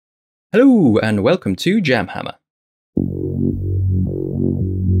Hello and welcome to JamHammer.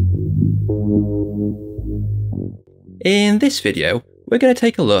 In this video, we're going to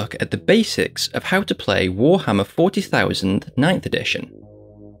take a look at the basics of how to play Warhammer 40,000 9th edition.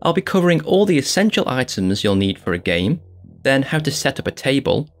 I'll be covering all the essential items you'll need for a game, then how to set up a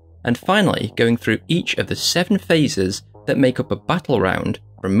table, and finally going through each of the 7 phases that make up a battle round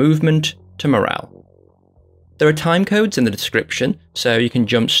from movement to morale. There are timecodes in the description, so you can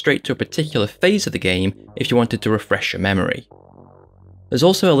jump straight to a particular phase of the game if you wanted to refresh your memory. There's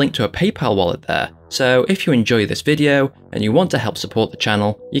also a link to a PayPal wallet there, so if you enjoy this video and you want to help support the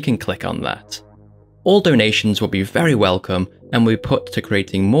channel, you can click on that. All donations will be very welcome and will be put to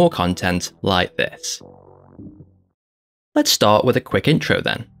creating more content like this. Let's start with a quick intro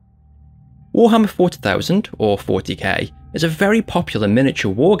then. Warhammer 40,000, or 40k, is a very popular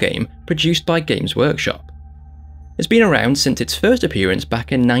miniature wargame produced by Games Workshop. It's been around since its first appearance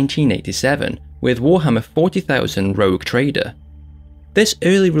back in 1987 with Warhammer 40,000 Rogue Trader. This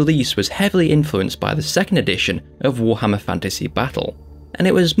early release was heavily influenced by the second edition of Warhammer Fantasy Battle, and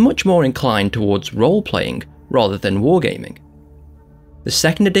it was much more inclined towards role-playing rather than wargaming. The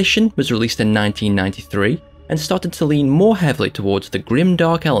second edition was released in 1993 and started to lean more heavily towards the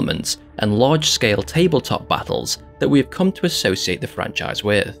grimdark elements and large-scale tabletop battles that we have come to associate the franchise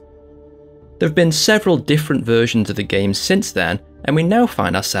with. There have been several different versions of the game since then, and we now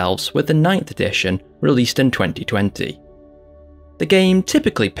find ourselves with the 9th edition released in 2020. The game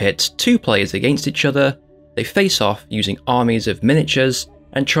typically pits 2 players against each other, they face off using armies of miniatures,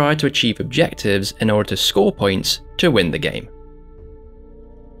 and try to achieve objectives in order to score points to win the game.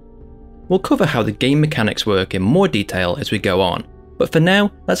 We'll cover how the game mechanics work in more detail as we go on, but for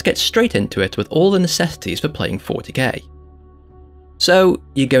now, let's get straight into it with all the necessities for playing 40k. So,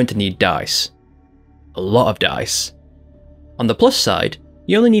 you're going to need dice. A lot of dice. On the plus side,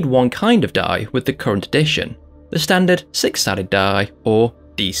 you only need one kind of die with the current edition, the standard 6-sided die, or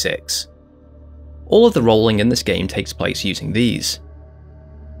D6. All of the rolling in this game takes place using these.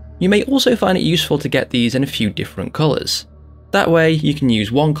 You may also find it useful to get these in a few different colours. That way you can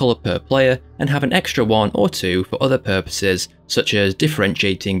use one colour per player and have an extra 1 or 2 for other purposes, such as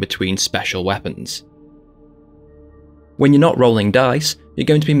differentiating between special weapons. When you're not rolling dice, you're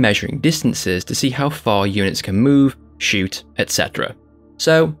going to be measuring distances to see how far units can move, shoot, etc.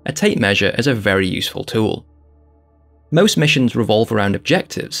 So a tape measure is a very useful tool. Most missions revolve around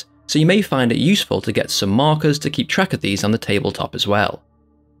objectives, so you may find it useful to get some markers to keep track of these on the tabletop as well.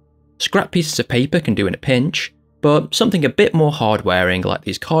 Scrap pieces of paper can do in a pinch, but something a bit more hard-wearing like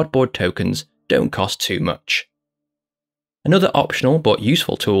these cardboard tokens don't cost too much. Another optional but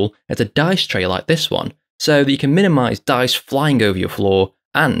useful tool is a dice tray like this one, so that you can minimise dice flying over your floor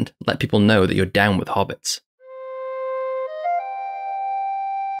and let people know that you're down with hobbits.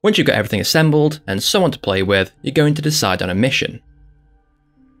 Once you've got everything assembled and someone to play with, you're going to decide on a mission.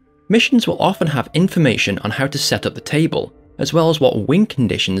 Missions will often have information on how to set up the table, as well as what win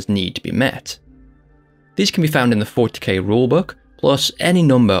conditions need to be met. These can be found in the 40k rulebook, plus any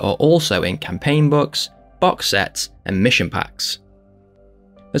number are also in campaign books, box sets, and mission packs.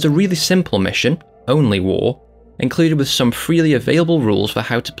 There's a really simple mission, Only War, included with some freely available rules for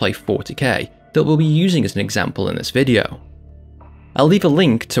how to play 40k that we'll be using as an example in this video. I'll leave a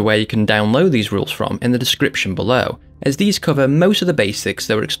link to where you can download these rules from in the description below, as these cover most of the basics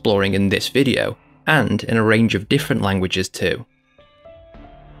that we're exploring in this video, and in a range of different languages too.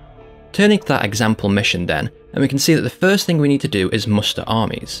 Turning to that example mission then, and we can see that the first thing we need to do is muster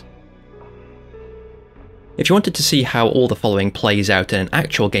armies. If you wanted to see how all the following plays out in an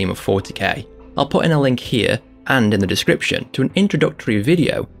actual game of 40k, I'll put in a link here and in the description to an introductory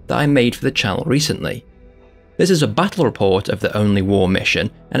video that I made for the channel recently. This is a battle report of the Only War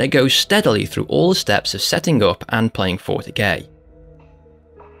mission, and it goes steadily through all the steps of setting up and playing 40k.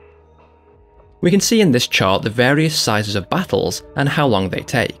 We can see in this chart the various sizes of battles and how long they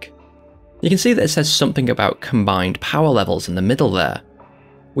take. You can see that it says something about combined power levels in the middle there.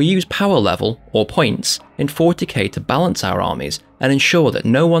 We use power level, or points, in 40k to balance our armies and ensure that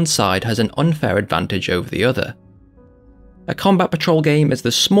no one side has an unfair advantage over the other. A combat patrol game is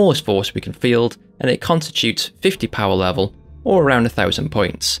the smallest force we can field, and it constitutes 50 power level, or around 1000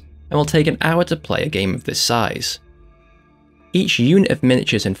 points, and will take an hour to play a game of this size. Each unit of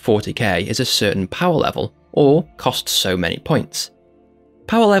miniatures in 40k is a certain power level, or costs so many points.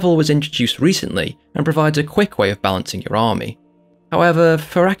 Power level was introduced recently and provides a quick way of balancing your army. However,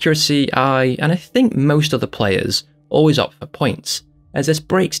 for accuracy, and I think most other players, always opt for points, as this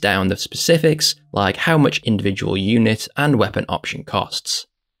breaks down the specifics like how much individual unit and weapon option costs.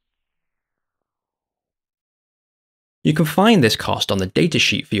 You can find this cost on the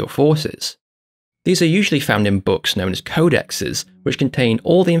datasheet for your forces. These are usually found in books known as codexes, which contain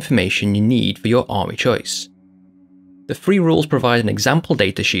all the information you need for your army choice. The free rules provide an example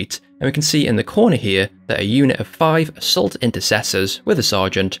datasheet, and we can see in the corner here that a unit of 5 assault intercessors with a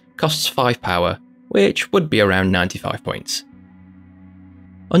sergeant costs 5 power, which would be around 95 points.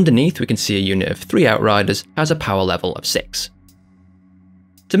 Underneath we can see a unit of 3 outriders has a power level of 6.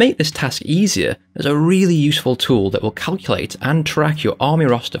 To make this task easier, there's a really useful tool that will calculate and track your army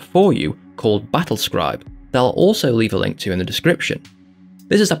roster for you called Battlescribe that I'll also leave a link to in the description.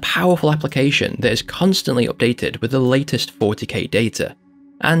 This is a powerful application that is constantly updated with the latest 40k data,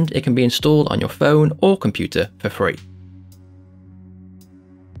 and it can be installed on your phone or computer for free.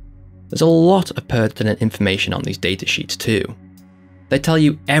 There's a lot of pertinent information on these datasheets too. They tell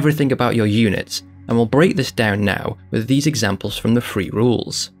you everything about your units, and we'll break this down now with these examples from the free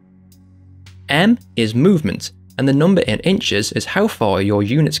rules. M is movement, and the number in inches is how far your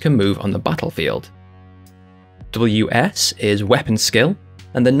units can move on the battlefield. WS is weapon skill,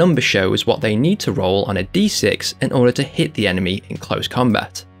 and the number shows what they need to roll on a d6 in order to hit the enemy in close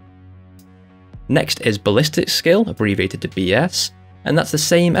combat. Next is ballistic skill, abbreviated to BS, and that's the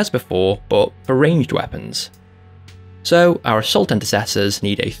same as before but for ranged weapons. So our assault intercessors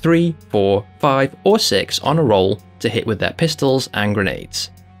need a 3, 4, 5 or 6 on a roll to hit with their pistols and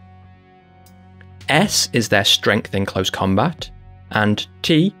grenades. S is their strength in close combat, and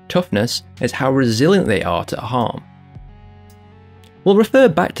T, toughness, is how resilient they are to harm. We'll refer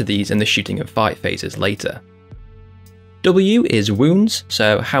back to these in the shooting and fight phases later. W is wounds,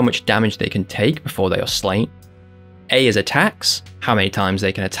 so how much damage they can take before they are slain. A is attacks, how many times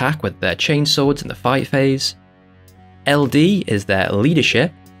they can attack with their chainswords in the fight phase. LD is their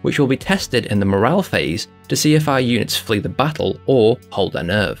leadership, which will be tested in the morale phase to see if our units flee the battle or hold their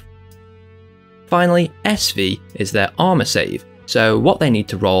nerve. Finally, SV is their armor save, so what they need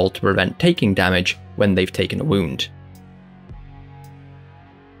to roll to prevent taking damage when they've taken a wound.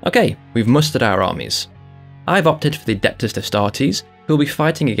 Okay, we've mustered our armies. I've opted for the Adeptus Astartes, who will be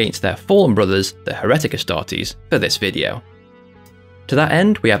fighting against their fallen brothers, the Heretic Astartes, for this video. To that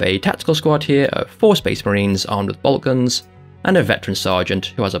end, we have a tactical squad here of 4 Space Marines armed with bolt guns, and a veteran sergeant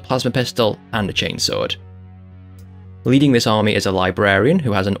who has a plasma pistol and a chainsword. Leading this army is a librarian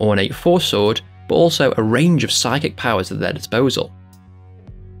who has an ornate force sword, but also a range of psychic powers at their disposal.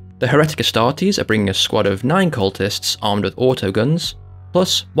 The Heretic Astartes are bringing a squad of 9 cultists armed with autoguns,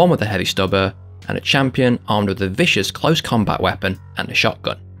 plus 1 with a heavy stubber, and a champion armed with a vicious close combat weapon and a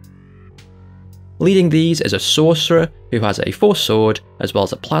shotgun. Leading these is a sorcerer who has a force sword as well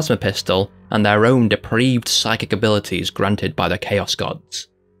as a plasma pistol and their own depraved psychic abilities granted by the Chaos Gods.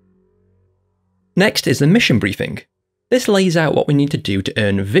 Next is the mission briefing. This lays out what we need to do to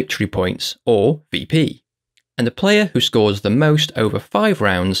earn victory points, or VP, and the player who scores the most over 5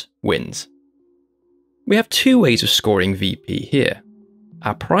 rounds wins. We have 2 ways of scoring VP here.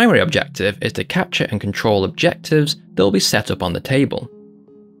 Our primary objective is to capture and control objectives that will be set up on the table.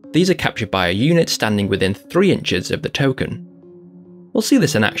 These are captured by a unit standing within 3 inches of the token. We'll see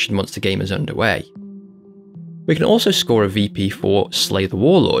this in action once the game is underway. We can also score a VP for Slay the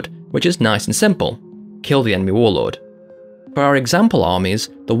Warlord, which is nice and simple: kill the enemy warlord. For our example armies,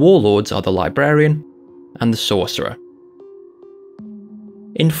 the warlords are the librarian and the sorcerer.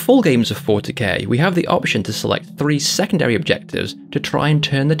 In full games of 40k, we have the option to select 3 secondary objectives to try and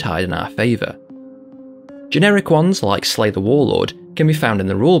turn the tide in our favour. Generic ones like Slay the Warlord can be found in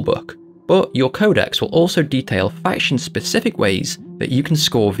the rulebook, but your codex will also detail faction-specific ways that you can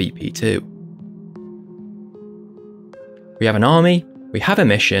score VP too. We have an army, we have a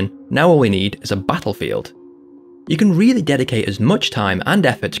mission, now all we need is a battlefield. You can really dedicate as much time and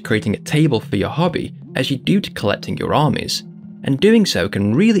effort to creating a table for your hobby as you do to collecting your armies, and doing so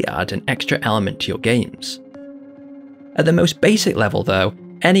can really add an extra element to your games. At the most basic level though,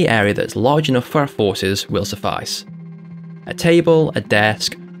 any area that's large enough for our forces will suffice. A table, a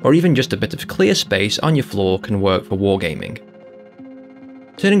desk, or even just a bit of clear space on your floor can work for wargaming.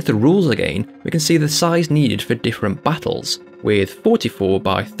 Turning to the rules again, we can see the size needed for different battles, with 44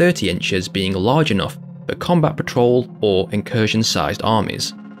 by 30 inches being large enough for combat patrol or incursion-sized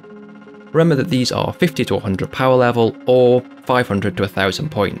armies. Remember that these are 50 to 100 power level or 500 to 1000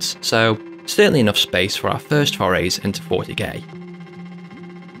 points, so certainly enough space for our first forays into 40k.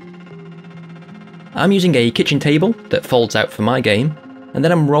 I'm using a kitchen table that folds out for my game, and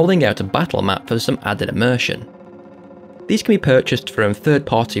then I'm rolling out a battle map for some added immersion. These can be purchased from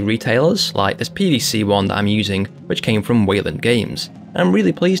third-party retailers like this PVC one that I'm using, which came from Wayland Games, and I'm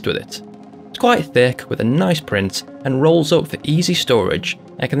really pleased with it. It's quite thick with a nice print and rolls up for easy storage,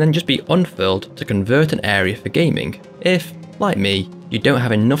 and can then just be unfurled to convert an area for gaming if, like me, you don't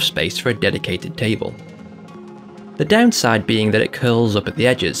have enough space for a dedicated table. The downside being that it curls up at the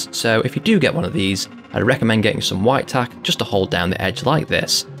edges, so if you do get one of these, I'd recommend getting some white tack just to hold down the edge like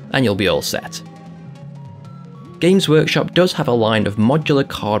this, and you'll be all set. Games Workshop does have a line of modular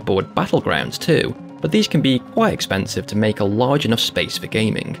cardboard battlegrounds too, but these can be quite expensive to make a large enough space for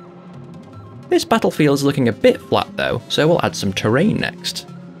gaming. This battlefield is looking a bit flat though, so we'll add some terrain next.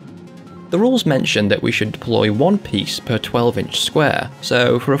 The rules mention that we should deploy one piece per 12-inch square,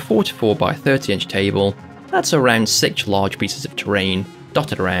 so for a 44 by 30-inch table, that's around 6 large pieces of terrain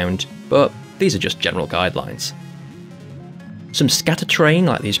dotted around, but these are just general guidelines. Some scatter terrain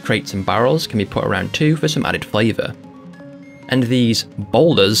like these crates and barrels can be put around too for some added flavour. And these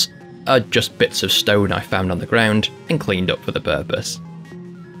boulders are just bits of stone I found on the ground and cleaned up for the purpose.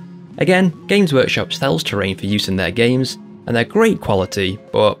 Again, Games Workshop sells terrain for use in their games, and they're great quality,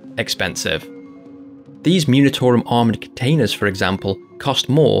 but expensive. These Munitorum armoured containers, for example, cost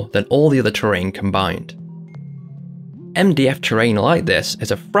more than all the other terrain combined. MDF terrain like this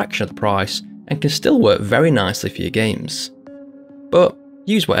is a fraction of the price and can still work very nicely for your games. But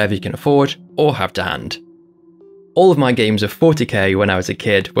use whatever you can afford or have to hand. All of my games of 40k when I was a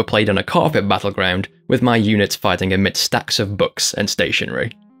kid were played on a carpet battleground with my units fighting amidst stacks of books and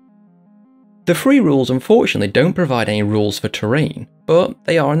stationery. The free rules unfortunately don't provide any rules for terrain, but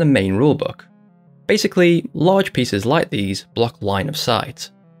they are in the main rulebook. Basically, large pieces like these block line of sight.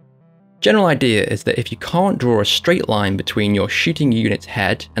 General idea is that if you can't draw a straight line between your shooting unit's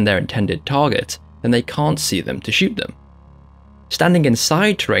head and their intended target, then they can't see them to shoot them. Standing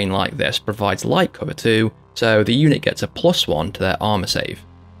inside terrain like this provides light cover too, so the unit gets a +1 to their armour save.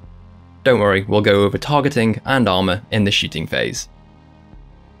 Don't worry, we'll go over targeting and armour in the shooting phase.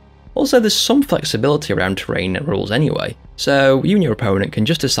 Also, there's some flexibility around terrain and rules anyway, so you and your opponent can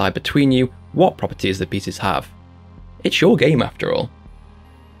just decide between you what properties the pieces have. It's your game after all.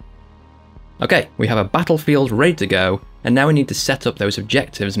 Okay, we have a battlefield ready to go, and now we need to set up those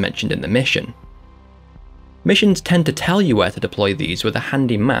objectives mentioned in the mission. Missions tend to tell you where to deploy these with a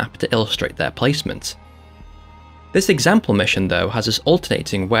handy map to illustrate their placement. This example mission though has us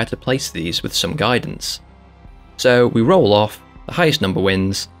alternating where to place these with some guidance. So we roll off, the highest number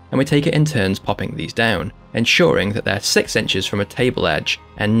wins, and we take it in turns popping these down, ensuring that they're 6 inches from a table edge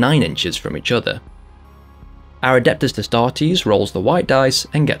and 9 inches from each other. Our Adeptus Astartes rolls the white dice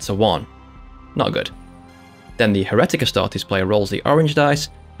and gets a 1. Not good. Then the Heretic Astartes player rolls the orange dice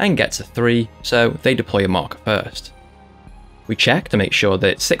and gets a 3, so they deploy a marker first. We check to make sure that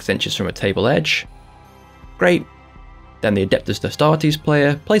it's 6 inches from a table edge. Great. Then the Adeptus Astartes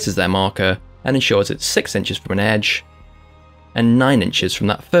player places their marker and ensures it's 6 inches from an edge, and 9 inches from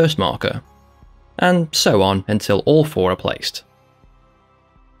that first marker, and so on until all 4 are placed.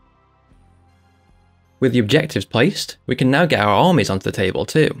 With the objectives placed, we can now get our armies onto the table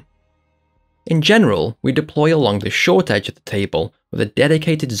too. In general, we deploy along the short edge of the table with a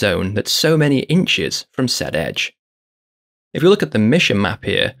dedicated zone that's so many inches from said edge. If we look at the mission map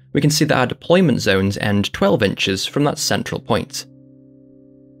here, we can see that our deployment zones end 12 inches from that central point.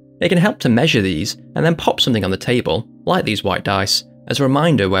 It can help to measure these and then pop something on the table, like these white dice, as a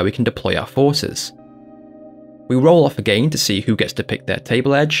reminder where we can deploy our forces. We roll off again to see who gets to pick their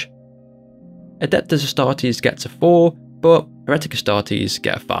table edge. Adeptus Astartes gets a 4, but Heretic Astartes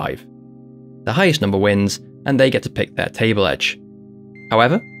get a 5. The highest number wins, and they get to pick their table edge.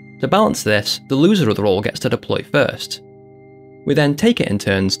 However, to balance this, the loser of the roll gets to deploy first. We then take it in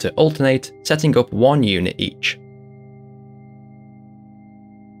turns to alternate, setting up 1 unit each.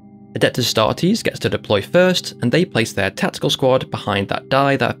 Adeptus Astartes gets to deploy first, and they place their tactical squad behind that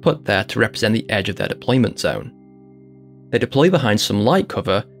die that I've put there to represent the edge of their deployment zone. They deploy behind some light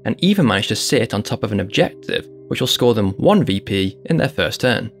cover and even manage to sit on top of an objective, which will score them 1 VP in their first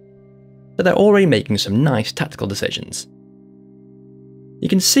turn. So they're already making some nice tactical decisions. You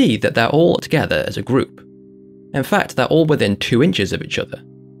can see that they're all together as a group. In fact, they're all within 2 inches of each other.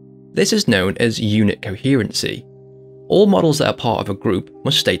 This is known as unit coherency. All models that are part of a group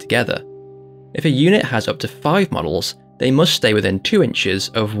must stay together. If a unit has up to 5 models, they must stay within 2 inches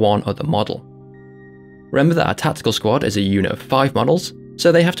of one other model. Remember that our tactical squad is a unit of 5 models,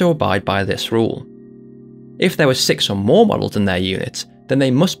 so they have to abide by this rule. If there were 6 or more models in their unit, then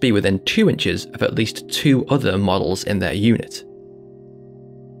they must be within 2 inches of at least 2 other models in their unit.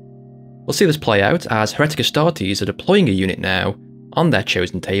 We'll see this play out as Heretic Astartes are deploying a unit now on their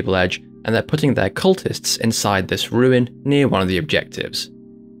chosen table edge, and they're putting their cultists inside this ruin near one of the objectives.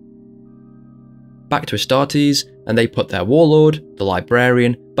 Back to Astartes, and they put their warlord, the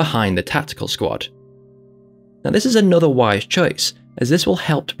librarian, behind the tactical squad. Now this is another wise choice, as this will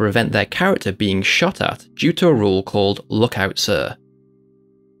help to prevent their character being shot at due to a rule called "Look Out Sir."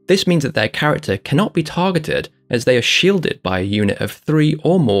 This means that their character cannot be targeted as they are shielded by a unit of 3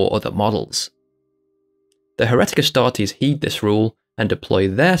 or more other models. The Heretic Astartes heed this rule and deploy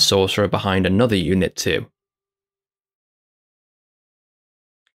their sorcerer behind another unit too.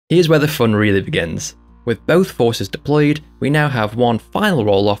 Here's where the fun really begins. With both forces deployed, we now have one final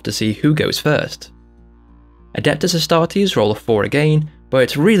roll-off to see who goes first. Adeptus Astartes roll a 4 again, but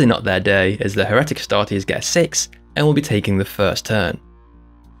it's really not their day as the Heretic Astartes get a 6 and will be taking the first turn.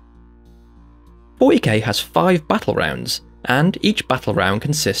 40k has 5 battle rounds, and each battle round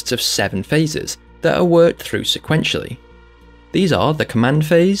consists of 7 phases that are worked through sequentially. These are the command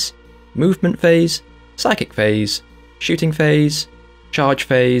phase, movement phase, psychic phase, shooting phase, charge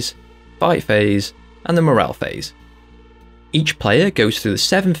phase, fight phase, and the morale phase. Each player goes through the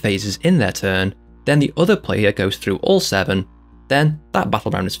 7 phases in their turn, then the other player goes through all 7, then that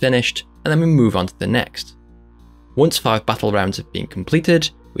battle round is finished, and then we move on to the next. Once 5 battle rounds have been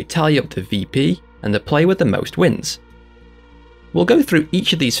completed, we tally up the VP, and the player with the most wins. We'll go through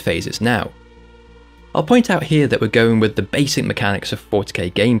each of these phases now. I'll point out here that we're going with the basic mechanics of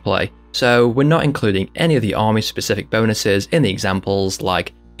 40k gameplay, so we're not including any of the army specific bonuses in the examples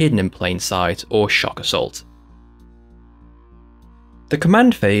like Hidden in Plain Sight or Shock Assault. The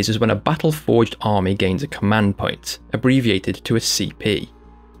command phase is when a battle-forged army gains a command point, abbreviated to a CP.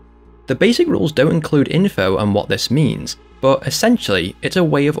 The basic rules don't include info on what this means, but essentially it's a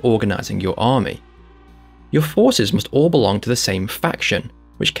way of organising your army. Your forces must all belong to the same faction,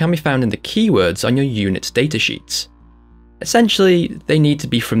 which can be found in the keywords on your unit's datasheets. Essentially, they need to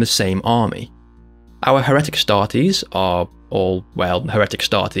be from the same army. Our Heretic Astartes are all, well, Heretic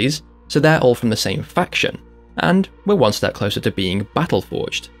Astartes, so they're all from the same faction, and we're one step closer to being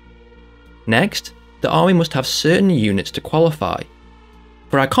battle-forged. Next, the army must have certain units to qualify.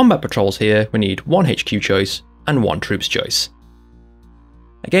 For our combat patrols here, we need 1 HQ choice and 1 troops choice.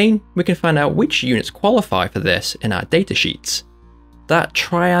 Again, we can find out which units qualify for this in our datasheets. That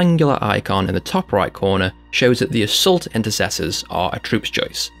triangular icon in the top right corner shows that the Assault Intercessors are a troops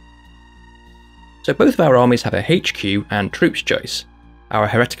choice. So both of our armies have a HQ and troops choice. Our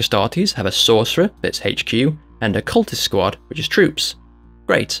Heretic Astartes have a Sorcerer, that's HQ, and a Cultist Squad, which is troops.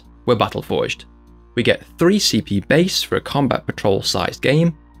 Great, we're battle forged. We get 3 CP base for a combat patrol sized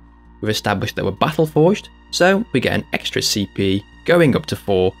game. We've established that we're battle forged, so we get an extra CP going up to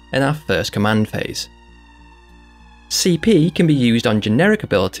 4 in our first command phase. CP can be used on generic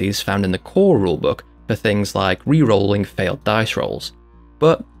abilities found in the core rulebook for things like re-rolling failed dice rolls,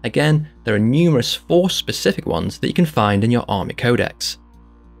 but again, there are numerous force-specific ones that you can find in your army codex.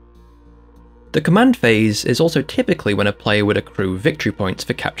 The command phase is also typically when a player would accrue victory points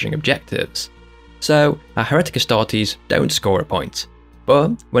for capturing objectives. So our Heretic Astartes don't score a point,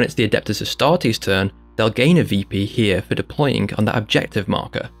 but when it's the Adeptus Astartes turn, they'll gain a VP here for deploying on that objective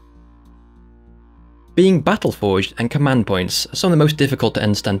marker. Being battle-forged and command points are some of the most difficult to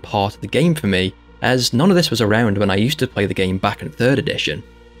understand part of the game for me, as none of this was around when I used to play the game back in 3rd edition.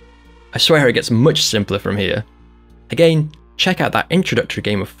 I swear it gets much simpler from here. Again, check out that introductory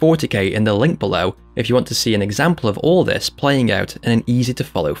game of 40k in the link below if you want to see an example of all this playing out in an easy to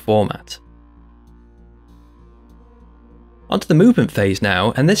follow format. Onto the movement phase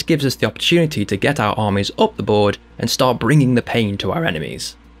now, and this gives us the opportunity to get our armies up the board and start bringing the pain to our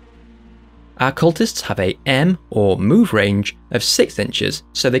enemies. Our cultists have a M or move range of 6 inches,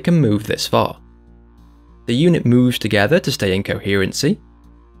 so they can move this far. The unit moves together to stay in coherency.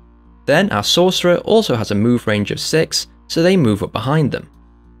 Then our sorcerer also has a move range of 6, so they move up behind them.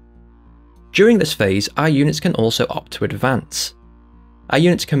 During this phase, our units can also opt to advance. Our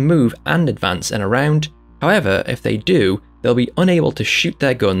units can move and advance in a round, however, if they do, they'll be unable to shoot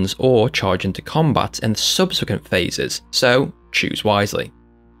their guns or charge into combat in subsequent phases, so choose wisely.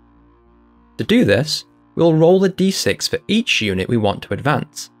 To do this, we'll roll a d6 for each unit we want to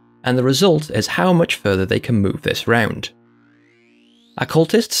advance, and the result is how much further they can move this round. Our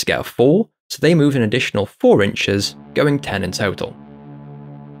cultists get a 4, so they move an additional 4 inches, going 10 in total.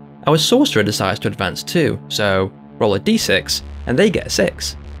 Our sorcerer decides to advance too, so roll a d6 and they get a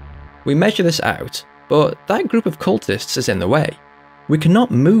 6. We measure this out, but that group of cultists is in the way. We cannot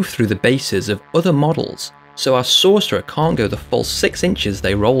move through the bases of other models, so our sorcerer can't go the full 6 inches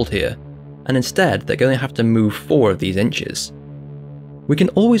they rolled here, and instead they're going to have to move 4 of these inches. We can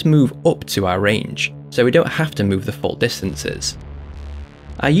always move up to our range, so we don't have to move the full distances.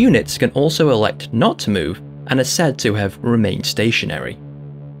 Our units can also elect not to move and are said to have remained stationary.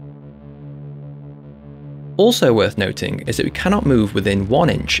 Also worth noting is that we cannot move within 1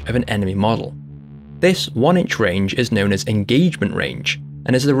 inch of an enemy model. This 1-inch range is known as engagement range,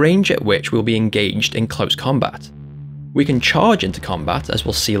 and is the range at which we'll be engaged in close combat. We can charge into combat, as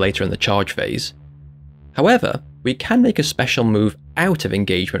we'll see later in the charge phase. However, we can make a special move out of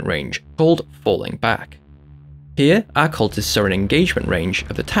engagement range, called falling back. Here, our cultists are in engagement range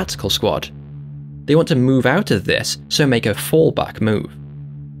of the tactical squad. They want to move out of this, so make a fallback move.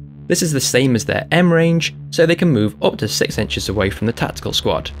 This is the same as their M range, so they can move up to 6 inches away from the tactical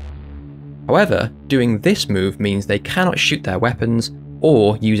squad. However, doing this move means they cannot shoot their weapons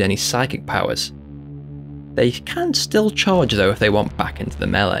or use any psychic powers. They can still charge though if they want back into the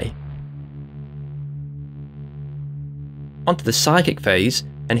melee. Onto the psychic phase,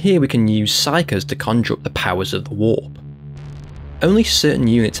 and here we can use psychers to conjure up the powers of the warp. Only certain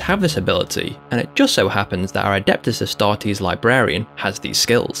units have this ability, and it just so happens that our Adeptus Astartes librarian has these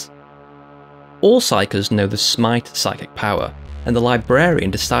skills. All psychers know the Smite psychic power, and the librarian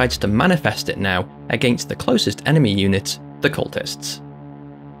decides to manifest it now against the closest enemy unit, the cultists.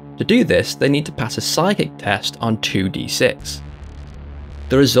 To do this, they need to pass a psychic test on 2d6.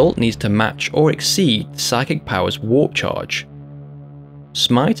 The result needs to match or exceed the psychic power's warp charge.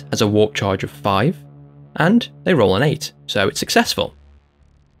 Smite has a warp charge of 5, and they roll an 8, so it's successful.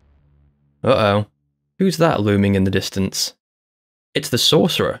 Uh-oh, who's that looming in the distance? It's the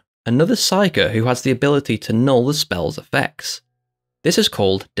Sorcerer, another psyker who has the ability to null the spell's effects. This is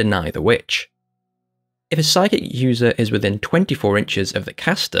called Deny the Witch. If a psychic user is within 24 inches of the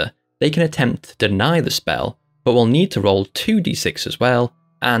caster, they can attempt to deny the spell, but will need to roll 2d6 as well,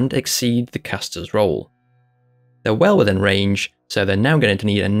 and exceed the caster's roll. They're well within range, so they're now going to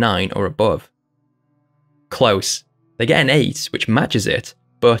need a 9 or above. Close. They get an 8, which matches it,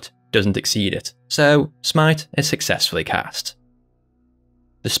 but doesn't exceed it, so Smite is successfully cast.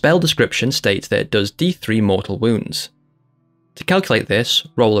 The spell description states that it does d3 mortal wounds. To calculate this,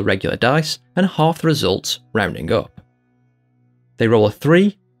 roll a regular dice, and half the results, rounding up. They roll a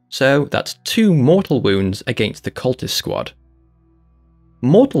 3, so that's 2 mortal wounds against the cultist squad.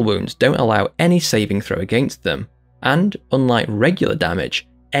 Mortal wounds don't allow any saving throw against them, and unlike regular damage,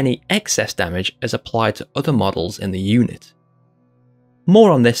 any excess damage is applied to other models in the unit.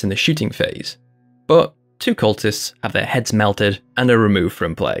 More on this in the shooting phase, but 2 cultists have their heads melted and are removed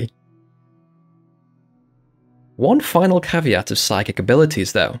from play. One final caveat of psychic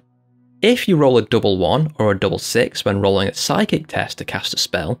abilities though. If you roll a double 1 or a double 6 when rolling a psychic test to cast a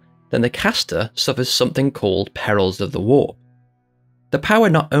spell, then the caster suffers something called Perils of the Warp. The power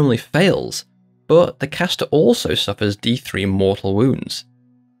not only fails, but the caster also suffers d3 mortal wounds.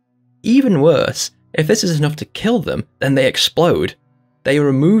 Even worse, if this is enough to kill them, then they explode. They are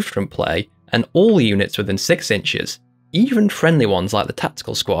removed from play, and all units within 6 inches, even friendly ones like the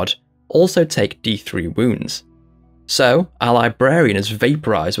tactical squad, also take d3 wounds. So, our librarian is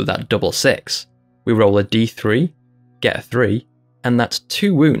vaporized with that double 6. We roll a d3, get a 3, and that's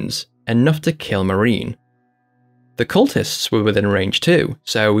 2 wounds, enough to kill Marine. The cultists were within range too,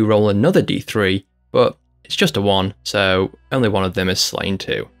 so we roll another d3, but it's just a 1, so only one of them is slain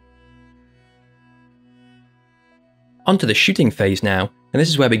too. Onto the shooting phase now, and this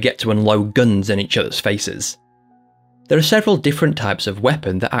is where we get to unload guns in each other's faces. There are several different types of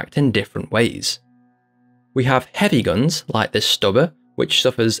weapon that act in different ways. We have heavy guns, like this stubber, which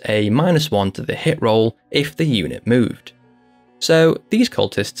suffers a -1 to the hit roll if the unit moved. So these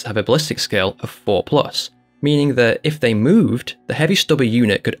cultists have a ballistic skill of 4+, meaning that if they moved, the heavy stubber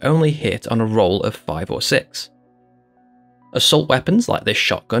unit could only hit on a roll of 5 or 6. Assault weapons like this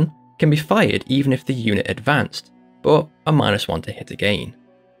shotgun can be fired even if the unit advanced, but a -1 to hit again.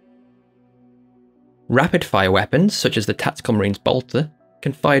 Rapid fire weapons such as the Tactical Marines bolter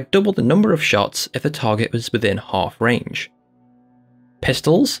can fire double the number of shots if the target was within half range.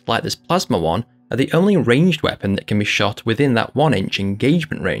 Pistols, like this plasma one, are the only ranged weapon that can be shot within that 1-inch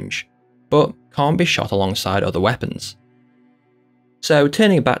engagement range, but can't be shot alongside other weapons. So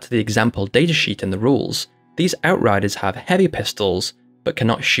turning back to the example datasheet in the rules, these Outriders have heavy pistols, but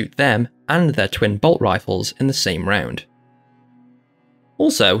cannot shoot them and their twin bolt rifles in the same round.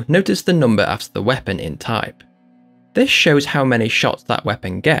 Also, notice the number after the weapon in type. This shows how many shots that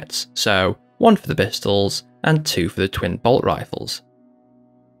weapon gets, so 1 for the pistols and 2 for the twin bolt rifles.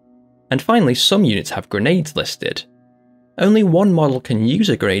 And finally, some units have grenades listed. Only one model can use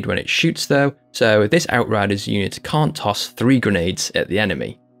a grenade when it shoots though, so this Outriders unit can't toss 3 grenades at the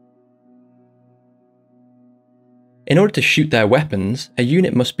enemy. In order to shoot their weapons, a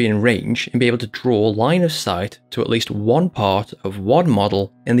unit must be in range and be able to draw line of sight to at least one part of one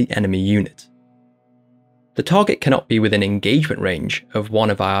model in the enemy unit. The target cannot be within engagement range of one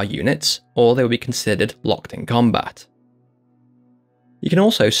of our units, or they will be considered locked in combat. You can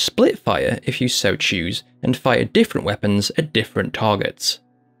also split fire if you so choose and fire different weapons at different targets.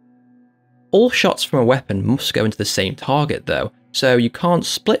 All shots from a weapon must go into the same target though, so you can't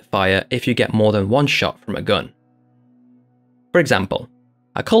split fire if you get more than one shot from a gun. For example,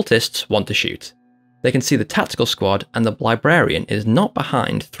 occultists want to shoot. They can see the tactical squad and the librarian is not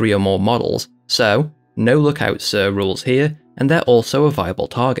behind 3 or more models, so no lookout sir rules here, and they're also a viable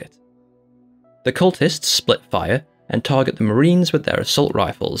target. The cultists split fire and target the marines with their assault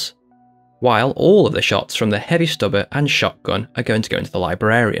rifles, while all of the shots from the heavy stubber and shotgun are going to go into the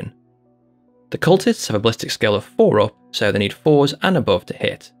librarian. The cultists have a ballistic scale of 4 up, so they need 4s and above to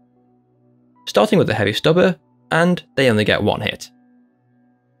hit. Starting with the heavy stubber, and they only get 1 hit.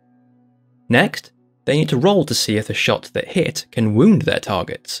 Next, they need to roll to see if the shots that hit can wound their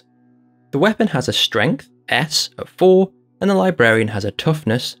targets. The weapon has a strength, S, of 4, and the librarian has a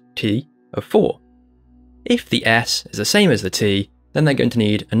toughness, T, of 4. If the S is the same as the T, then they're going to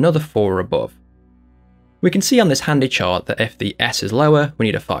need another 4 or above. We can see on this handy chart that if the S is lower, we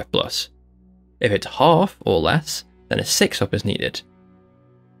need a 5+. If it's half or less, then a 6 up is needed.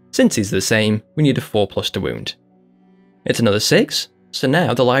 Since these are the same, we need a 4+ to wound. It's another 6, so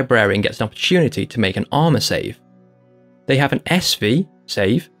now the librarian gets an opportunity to make an armor save. They have an SV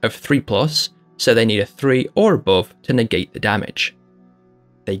save of 3+, so they need a 3 or above to negate the damage.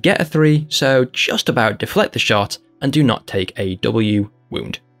 They get a 3, so just about deflect the shot and do not take a W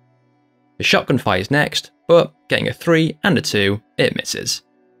wound. The shotgun fires next, but getting a 3 and a 2, it misses.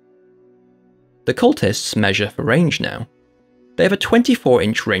 The cultists measure for range now. They have a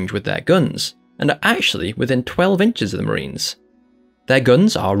 24-inch range with their guns, and are actually within 12 inches of the marines. Their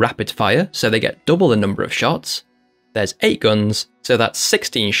guns are rapid fire, so they get double the number of shots. There's 8 guns, so that's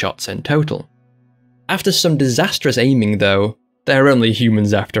 16 shots in total. After some disastrous aiming though, they're only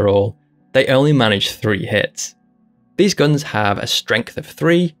humans after all. They only manage 3 hits. These guns have a strength of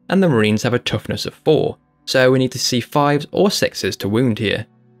 3, and the marines have a toughness of 4, so we need to see 5s or 6s to wound here.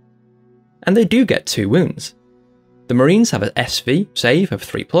 And they do get 2 wounds. The marines have an SV save of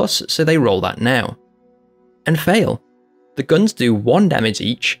 3+, so they roll that now. And fail. The guns do 1 damage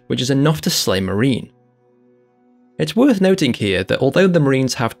each, which is enough to slay marine. It's worth noting here that although the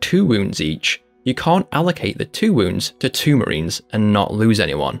marines have 2 wounds each, you can't allocate the 2 wounds to 2 marines and not lose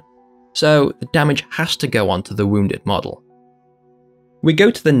anyone. So the damage has to go onto the wounded model. We go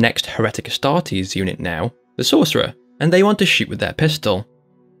to the next Heretic Astartes unit now, the Sorcerer, and they want to shoot with their pistol.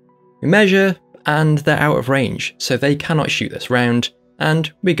 We measure, and they're out of range, so they cannot shoot this round,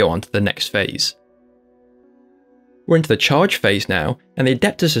 and we go on to the next phase. We're into the charge phase now, and the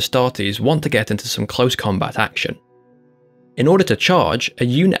Adeptus Astartes want to get into some close combat action. In order to charge, a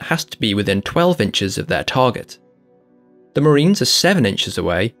unit has to be within 12 inches of their target. The Marines are 7 inches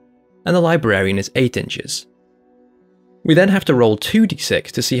away, and the Librarian is 8 inches. We then have to roll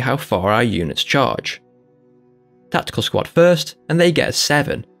 2d6 to see how far our units charge. Tactical Squad first, and they get a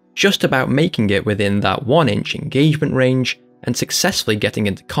 7, just about making it within that 1-inch engagement range and successfully getting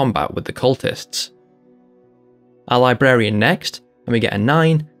into combat with the cultists. Our Librarian next, and we get a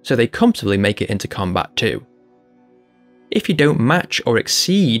 9, so they comfortably make it into combat too. If you don't match or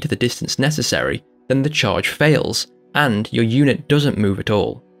exceed the distance necessary, then the charge fails, and your unit doesn't move at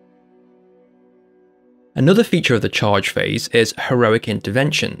all. Another feature of the charge phase is heroic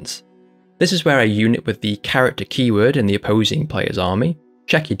interventions. This is where a unit with the character keyword in the opposing player's army,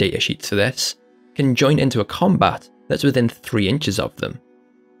 check your datasheets for this, can join into a combat that's within 3 inches of them.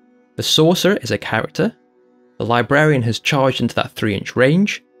 The Sorcerer is a character, the Librarian has charged into that 3-inch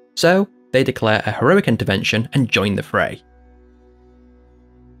range, so they declare a heroic intervention and join the fray.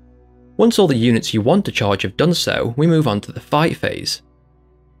 Once all the units you want to charge have done so, we move on to the fight phase.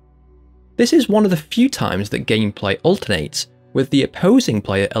 This is one of the few times that gameplay alternates, with the opposing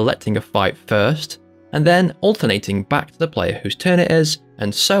player electing a fight first, and then alternating back to the player whose turn it is,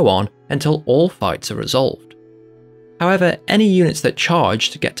 and so on until all fights are resolved. However, any units that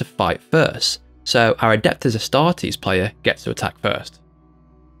charged get to fight first, so our Adeptus Astartes player gets to attack first.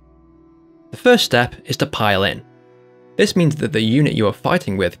 The first step is to pile in. This means that the unit you are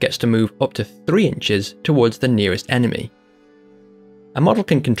fighting with gets to move up to 3 inches towards the nearest enemy. A model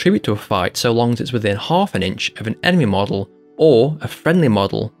can contribute to a fight so long as it's within half an inch of an enemy model or a friendly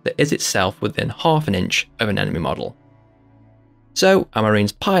model that is itself within half an inch of an enemy model. So our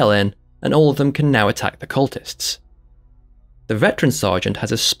Marines pile in, and all of them can now attack the cultists. The Veteran Sergeant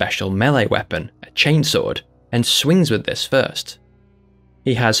has a special melee weapon, a chainsword, and swings with this first.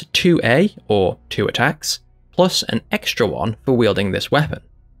 He has 2A, or 2 attacks, plus an extra one for wielding this weapon.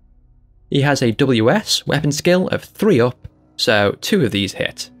 He has a WS weapon skill of 3 up, so 2 of these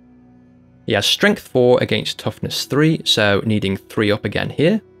hit. He has strength 4 against toughness 3, so needing 3 up again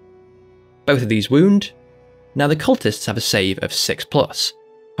here. Both of these wound. Now the cultists have a save of 6+.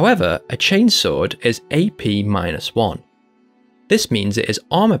 However, a chainsword is AP -1. This means it is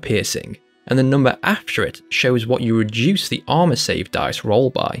armor piercing, and the number after it shows what you reduce the armor save dice roll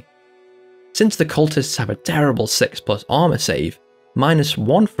by. Since the cultists have a terrible 6+ armor save,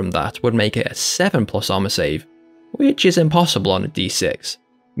 -1 from that would make it a 7+ armor save, which is impossible on a d6,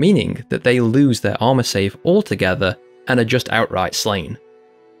 meaning that they lose their armor save altogether and are just outright slain.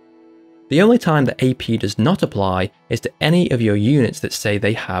 The only time that AP does not apply is to any of your units that say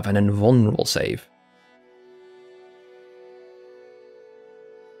they have an invulnerable save.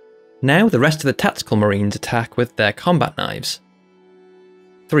 Now the rest of the tactical marines attack with their combat knives.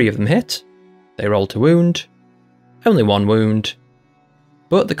 3 of them hit, they roll to wound, only 1 wound,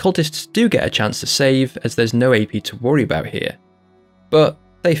 but the cultists do get a chance to save as there's no AP to worry about here. But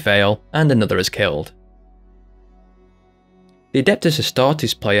they fail and another is killed. The Adeptus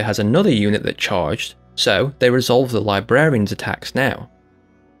Astartes player has another unit that charged, so they resolve the Librarian's attacks now.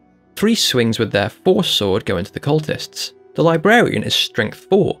 3 swings with their Force Sword go into the cultists. The Librarian is strength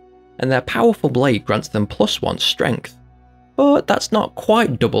 4, and their powerful blade grants them +1 strength. But that's not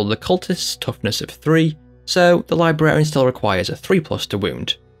quite double the cultist's toughness of 3, so the Librarian still requires a 3+ to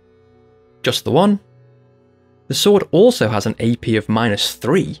wound. Just the 1. The sword also has an AP of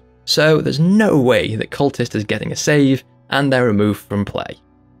 -3, so there's no way that cultist is getting a save, and they're removed from play.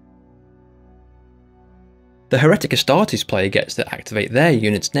 The Heretic Astartes player gets to activate their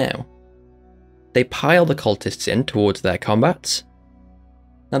units now. They pile the cultists in towards their combats.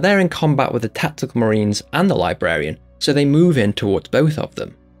 Now they're in combat with the Tactical Marines and the Librarian, so they move in towards both of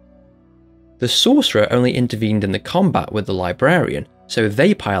them. The Sorcerer only intervened in the combat with the Librarian, so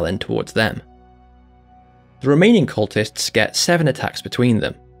they pile in towards them. The remaining cultists get 7 attacks between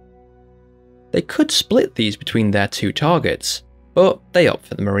them. They could split these between their 2 targets, but they opt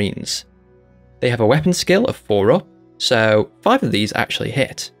for the Marines. They have a weapon skill of 4 up, so 5 of these actually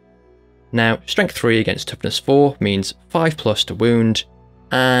hit. Now, strength 3 against toughness 4 means 5+ to wound,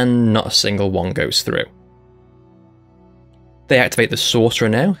 and not a single one goes through. They activate the Sorcerer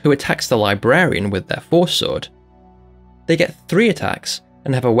now, who attacks the Librarian with their Force Sword. They get 3 attacks,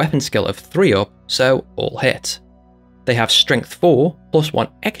 and have a weapon skill of 3 up, so all hit. They have strength 4 plus 1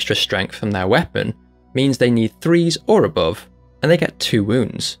 extra strength from their weapon, means they need 3s or above, and they get 2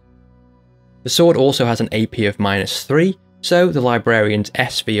 wounds. The sword also has an AP of -3, so the Librarian's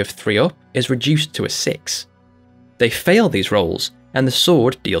SV of 3 up is reduced to a 6. They fail these rolls, and the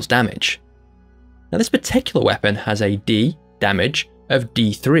sword deals damage. Now this particular weapon has a D damage of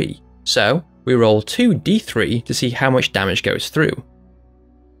D3, so we roll 2 D3 to see how much damage goes through.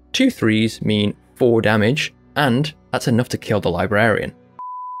 2 3s mean 4 damage, and that's enough to kill the Librarian.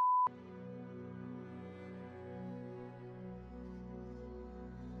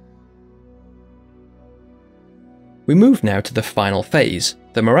 We move now to the final phase,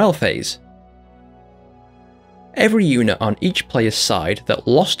 the morale phase. Every unit on each player's side that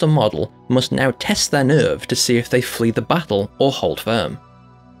lost a model must now test their nerve to see if they flee the battle or hold firm.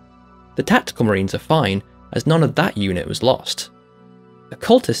 The Tactical Marines are fine, as none of that unit was lost. The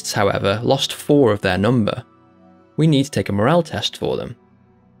Cultists, however, lost 4 of their number. We need to take a morale test for them.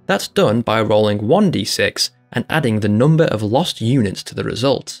 That's done by rolling 1d6 and adding the number of lost units to the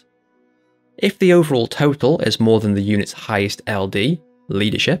result. If the overall total is more than the unit's highest LD,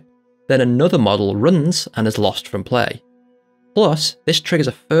 leadership, then another model runs and is lost from play. Plus, this triggers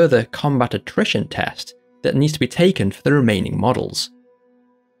a further combat attrition test that needs to be taken for the remaining models.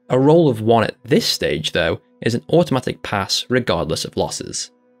 A roll of 1 at this stage, though, is an automatic pass regardless of losses.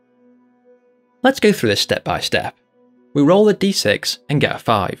 Let's go through this step by step. We roll a d6 and get a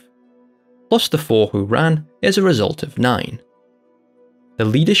 5. Plus the 4 who ran is a result of 9. The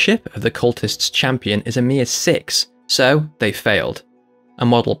leadership of the cultists' champion is a mere 6, so they failed. A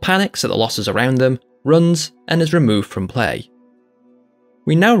model panics at the losses around them, runs, and is removed from play.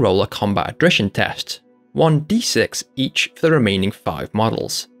 We now roll a combat attrition test, 1d6 each for the remaining 5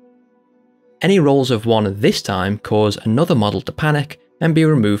 models. Any rolls of 1 this time cause another model to panic and be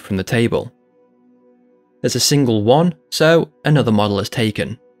removed from the table. There's a single 1, so another model is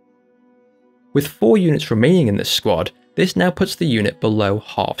taken. With 4 units remaining in this squad, this now puts the unit below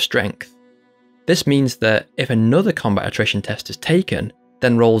half strength. This means that if another combat attrition test is taken,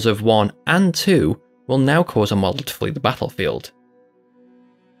 then rolls of 1 and 2 will now cause a model to flee the battlefield.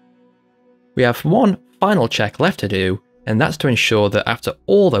 We have one final check left to do, and that's to ensure that after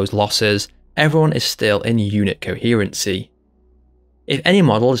all those losses, everyone is still in unit coherency. If any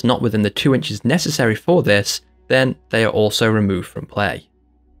model is not within the 2 inches necessary for this, then they are also removed from play.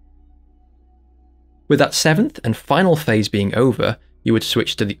 With that 7th and final phase being over, you would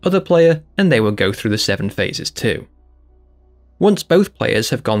switch to the other player and they will go through the 7 phases too. Once both players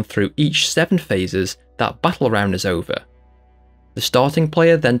have gone through each 7 phases, that battle round is over. The starting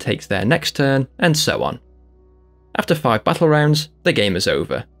player then takes their next turn, and so on. After 5 battle rounds, the game is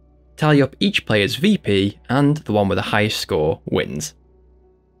over. Tally up each player's VP, and the one with the highest score wins.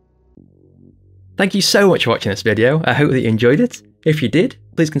 Thank you so much for watching this video, I hope that you enjoyed it. If you did,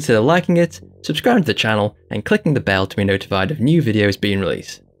 please consider liking it, subscribing to the channel, and clicking the bell to be notified of new videos being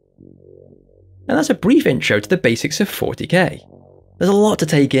released. And that's a brief intro to the basics of 40k. There's a lot to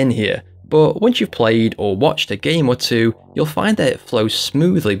take in here, but once you've played or watched a game or two, you'll find that it flows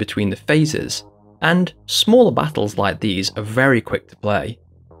smoothly between the phases, and smaller battles like these are very quick to play.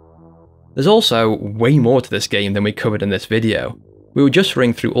 There's also way more to this game than we covered in this video. We will just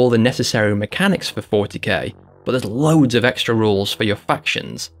ring through all the necessary mechanics for 40k, but there's loads of extra rules for your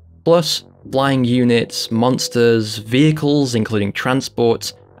factions, plus flying units, monsters, vehicles including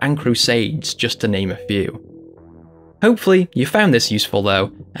transports, and crusades, just to name a few. Hopefully you found this useful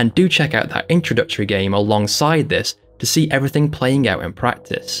though, and do check out that introductory game alongside this to see everything playing out in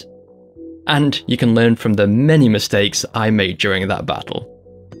practice. And you can learn from the many mistakes I made during that battle.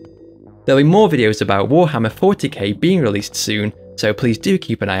 There'll be more videos about Warhammer 40k being released soon, so please do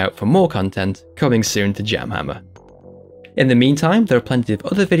keep an eye out for more content coming soon to JamHammer. In the meantime, there are plenty of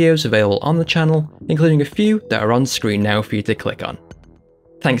other videos available on the channel, including a few that are on screen now for you to click on.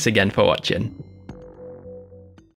 Thanks again for watching.